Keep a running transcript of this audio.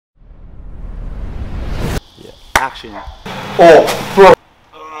Action. Oh,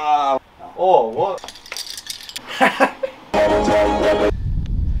 bro. Oh, what?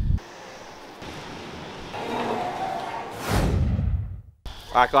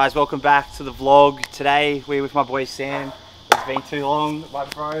 Alright guys, welcome back to the vlog. Today we're with my boy Sam. It's been too long, my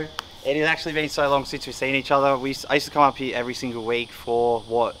bro. It has actually been so long since we've seen each other. I used to come up here every single week for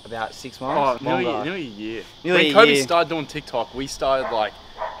what, about 6 months? Oh, nearly a year. Nearly when a Kobe year. started doing TikTok, we started like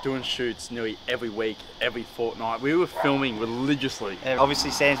doing shoots nearly every week, every fortnight. We were filming religiously.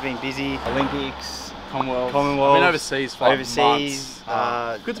 Obviously Sam's been busy, Olympics, Commonwealth. Commonwealth. I've been overseas for overseas,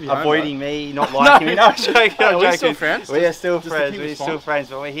 months. Good to be home, avoiding me, not liking me. No, I'm joking. Are we still friends? We are still Just friends. keep We're us still on. friends,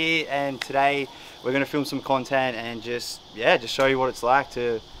 but we're here and today we're going to film some content and just show you what it's like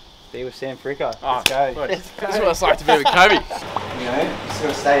to be with Sam Fricker. Let's go. This is what it's like to be with Kobe. You know, just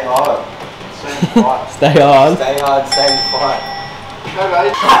gotta stay hard. Stay hard. Stay hard, stay in the fight. Go,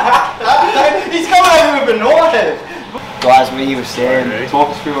 mate. He's coming over with a knife. Guys, we're here with Sam. Talk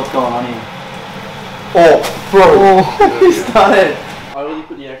us through what's going on here. Oh, bro. He's done it. I really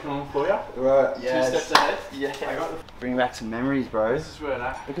put the aircon on for you. Right, Two steps ahead. Yeah. Bring back some memories, bro. This is where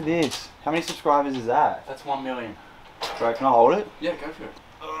that. Look at this. How many subscribers is that? That's 1 million. Bro, can I hold it? Yeah, go for it.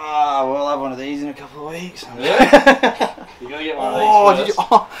 We'll have one of these in a couple of weeks. Yeah. You're gonna get one of these first.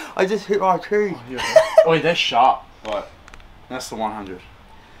 I just hit my tree. Oh, they're sharp. Right. That's the 100.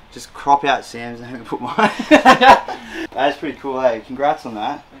 Just crop out Sam's and have put mine. That's pretty cool, eh? Congrats on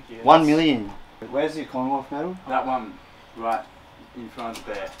that. Thank you. 1 million. Where's your Commonwealth medal? That one, right in front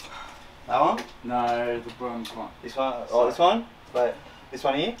there. That one? No, the bronze one. This one? Oh, this one? Wait, this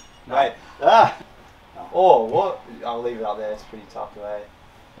one here? No. Wait. Ah! Oh, what? I'll leave it up there. It's pretty tough to weigh.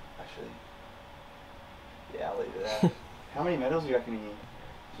 Actually. Yeah, I'll leave it there. How many medals do you reckon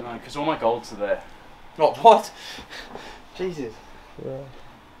here? No, because all my golds are there. Oh, what? Jesus. Yeah.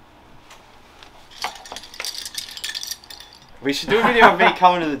 We should do a video of me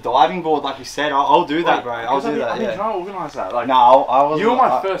coming to the diving board like you said. I'll do that, bro. I'll do that, I didn't yeah. try to organise that. Like, No, I wasn't. you were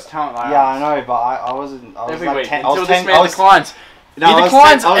my first talent. Yeah, I know, but I wasn't. I was every like week 10, until this man declines. No, He I was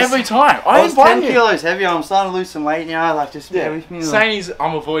declines 10 every time. I I was invite 10 him. kilos heavier. I'm starting to lose some weight now. Like, just bear with me. Like. Saying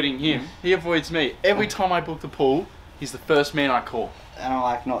I'm avoiding him. He avoids me. Every time I book the pool, he's the first man I call. And I'm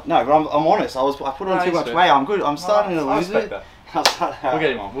like, no, but I'm honest. I put on too much weight. I'm good. I'm starting to lose it. We'll get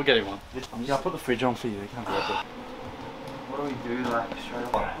him on. We'll get him on. Yeah, I'll put the fridge on for you. Can't be able. What do we do, like, straight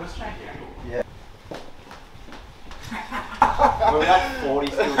away? Let's change the angle. Yeah. We're like 40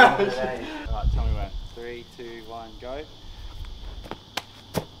 still going today. Alright, tell me when. 3, 2, 1, go.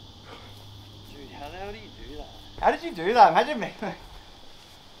 Dude, how the hell do you do that? How did you do that? Imagine me.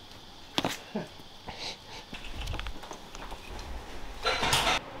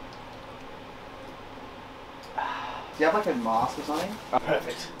 Do you have like a mask or something? Oh,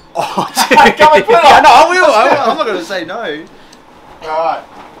 perfect. Oh, dude. Come and put it on. No, I will. I'm not going to say no. Alright.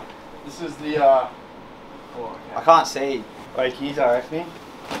 This is the, oh, okay. I can't see. Wait, can you direct me?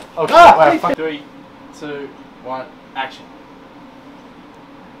 Okay, Ah, wait, 3, 2, 1, action.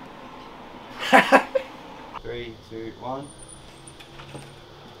 3, 2, 1.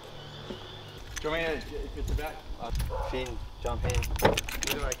 Do you want me to, if it's about, Finn, jump in.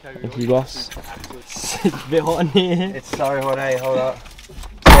 Thank you, boss. It's a bit hot in here. It's so hot, eh? Hold up.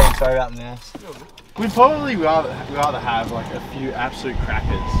 Yeah, sorry about the mess. we'd probably rather have like a few absolute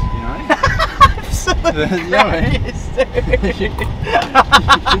crackers, you know? Absolutely. You know what I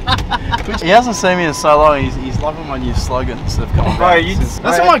mean? He hasn't seen me in so long, he's loving my new slogans that have come Bro, about. you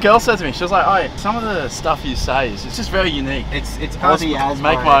That's what my girl said to me. She was like, oh, some of the stuff you say is it's just very unique. It's Can't Aussie as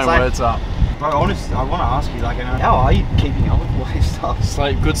make bro. my It's own like, words up. Bro, honestly, I want to ask you, like, how are you keeping up with all this stuff?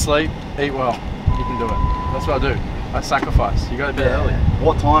 Sleep, good sleep, eat well. You can do it. That's what I do. I sacrifice. You go to bed early.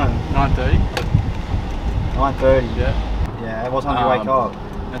 What time? 9:30. 9:30. Yeah. Yeah. What time do you wake up?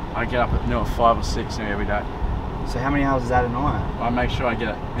 I get up at 5 or 6 every day. So how many hours is that a night? I make sure I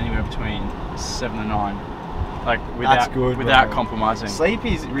get anywhere between 7 and 9. Like That's without good, without bro. compromising. Sleep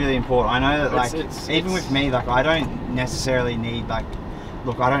is really important. I know that, like, even it's- with me, like, I don't necessarily need, like,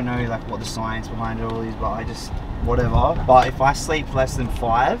 look, I don't know, like, what the science behind it all is, but I just, whatever. But if I sleep less than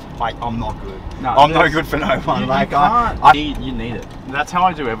 5, like, I'm not good. No, I'm no good for no one. You, Like, you I you need it. That's how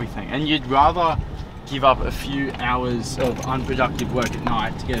I do everything. And you'd rather give up a few hours of unproductive work at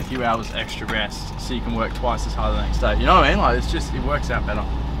night to get a few hours extra rest, so you can work twice as hard the next day. You know what I mean? Like, it works out better.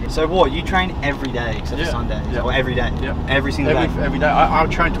 So what? You train every day except for Sundays, Yeah. or every day? Yeah. Every single day. Every day. I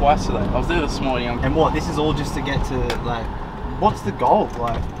trained twice today. I was there this morning. And what? This is all just to get to, like, what's the goal?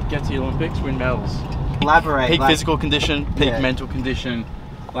 Like, Get to the Olympics, win medals. elaborate. Peak like, physical condition, peak Yeah. mental condition,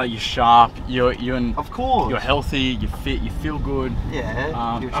 like you're sharp, you're Of course. you're healthy, you're fit, you feel good.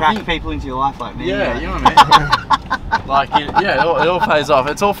 Yeah. You attract people into your life like me. Yeah, like. you know what I mean. Like yeah, it all pays off.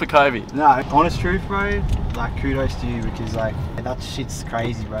 It's all for Kobe. No, honest truth, bro. Like kudos to you because like that shit's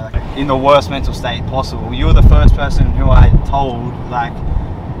crazy, bro. Like, in the worst mental state possible, you were the first person who I told like,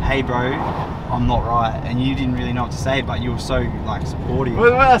 hey, bro, I'm not right, and you didn't really know what to say, but you were so like supportive. What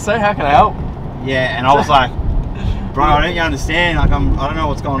did I say? How can I help? Yeah, and I was like, bro, I don't understand. Like I don't know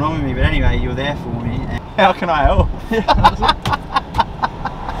what's going on with me, but anyway, you were there for me. And how can I help?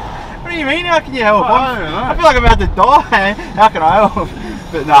 What do you mean? How can you help? I don't know. I feel like I'm about to die. How can I help?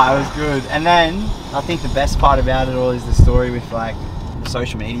 But no, it was good. And then I think the best part about it all is the story with like the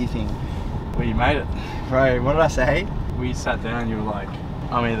social media thing. Well, you made it. Bro, what did I say? We sat down. You were like,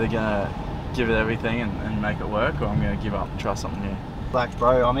 I'm either gonna give it everything and make it work, or I'm gonna give up and try something new. Like,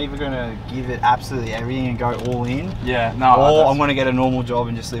 bro, I'm either gonna give it absolutely everything and go all in. Yeah, no. Or I'm gonna get a normal job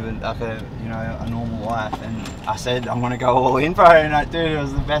and just live like a normal life. And I said I'm gonna go all in, bro. And like, dude, it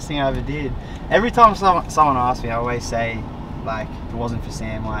was the best thing I ever did. Every time someone asks me, I always say, like, if it wasn't for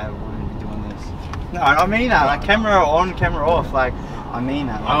Sam, I wouldn't be doing this. No, I mean that. Like, camera on, camera off. Like, I mean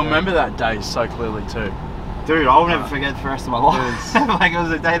that. Like, I remember that day so clearly too. Dude, I'll never forget the rest of my life. Like, it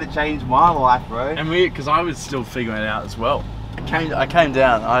was a day that changed my life, bro. And because I was still figuring it out as well. I came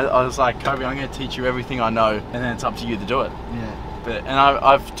down. I was like, Kobe, I'm going to teach you everything I know, and then it's up to you to do it. Yeah. And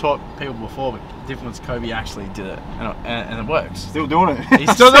I've taught people before, but the difference Kobe actually did it, and it works. Still doing it.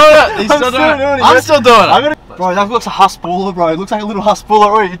 He's still doing it. He's still doing it. I'm still doing it. Bro, that looks a husballer, bro. It looks like a little husballer.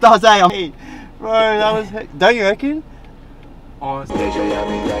 Oh, it does, eh? Bro, that was. Don't you reckon? Oh,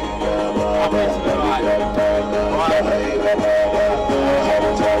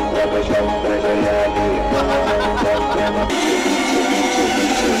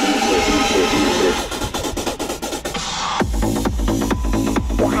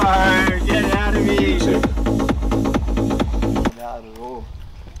 Bro, get out of here. Not at all.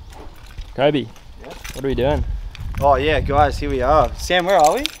 Kobe, what are we doing? Oh yeah, guys, here we are. Sam, where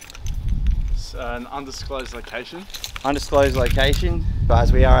are we? it's an undisclosed location. Undisclosed location.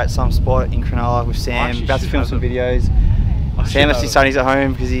 Guys, we are at some spot in Cronulla with Sam, about to film some videos. Sam has his sonnies at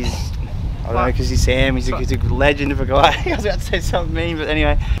home because he's, I don't know, because he's Sam, he's a legend of a guy. I was about to say something mean, but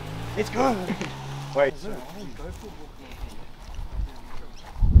anyway. It's good. Wait.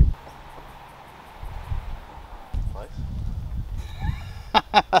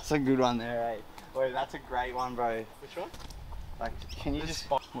 That's a good one there, eh? Wait, that's a great one, bro. Which one? Like, can you just...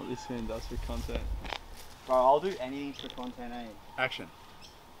 What this man does for content. Bro, I'll do anything for content, eh? Action.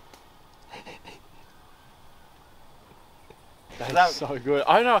 That's so good.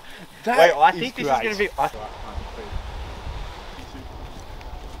 I know. That wait, I think this great. is going to be...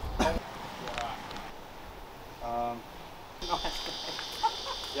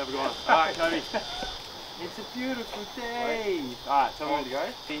 Yeah, we're going. Alright, Kobe. It's a beautiful day. Alright, tell me where to go.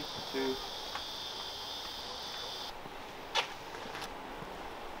 3, 2...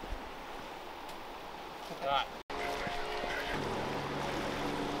 Alright.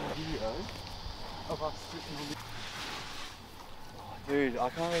 Dude, I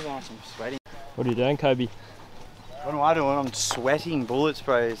can't believe I'm sweating. What are you doing, Kobe? What am I doing? I'm sweating bullets,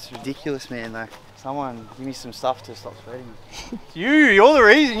 bro. It's ridiculous, man. Like, someone give me some stuff to stop sweating. You're the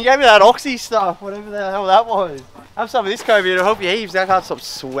reason. You gave me that oxy stuff, whatever the hell that was. Have some of this, Kobe. It'll help you heaps. I can't stop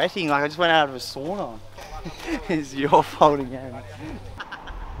sweating. Like, I just went out of a sauna. It's your fault again.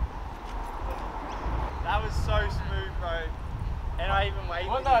 That was so smooth, bro. And I even waited.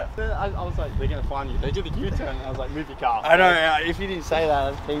 Well, no, I was like, they're going to find you. They did the U-turn and I was like, move your car. I know, if you didn't say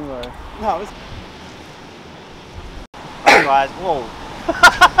that, that's teamwork. No, it was... Guys, whoa.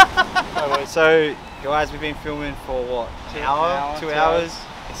 So, guys, we've been filming for what? 2 hours?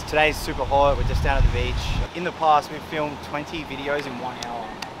 Today's super hot, we're just down at the beach. In the past, we've filmed 20 videos in 1 hour.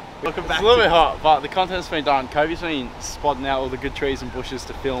 It's a little bit hot, but the content's been done. Kobe's been spotting out all the good trees and bushes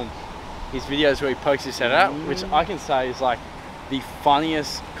to film his videos where he pokes his head out, which I can say is like the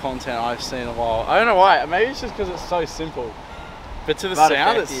funniest content I've seen in a while. I don't know why, maybe it's just because it's so simple. But to the sound,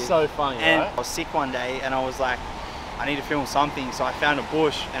 effective. it's so funny, And right? I was sick one day and I was like, I need to film something, so I found a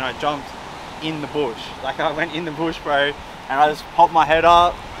bush and I jumped in the bush. Like, I went in the bush, bro, and I just popped my head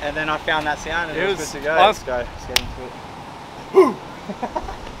up and then I found that sound and it was good to go. Let's go. Let's get into it.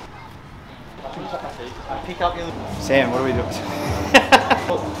 Pick up your... Sam, what are we doing?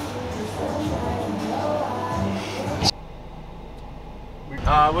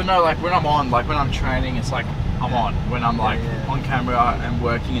 Well, no, like when I'm on, like when I'm training, it's like I'm on. When I'm like on camera and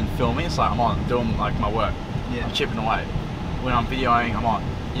working and filming, it's like I'm on, doing like my work. Yeah. I'm chipping away. When I'm videoing, I'm on.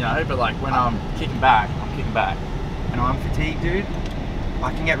 You know, but like when I'm kicking back, I'm kicking back. And I'm fatigued, dude.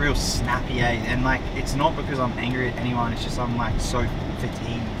 I can get real snappy, and like it's not because I'm angry at anyone, it's just I'm like so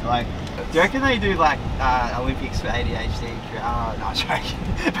fatigued. Like, do you reckon they do like Olympics for ADHD? No, I'm joking.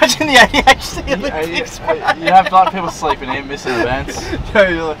 Imagine the ADHD Olympics. You have like people sleeping in, missing events.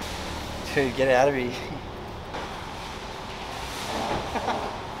 Dude, get it out of me.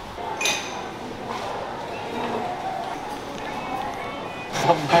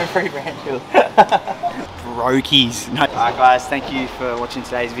 No free branches. Brokies. No. Alright guys, thank you for watching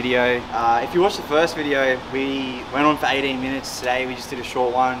today's video. If you watched the first video, we went on for 18 minutes. Today we just did a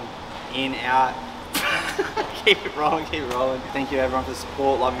short one, in, out. Keep it rolling, keep it rolling. Thank you everyone for the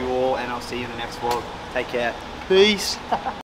support, love you all, and I'll see you in the next vlog. Take care. Peace.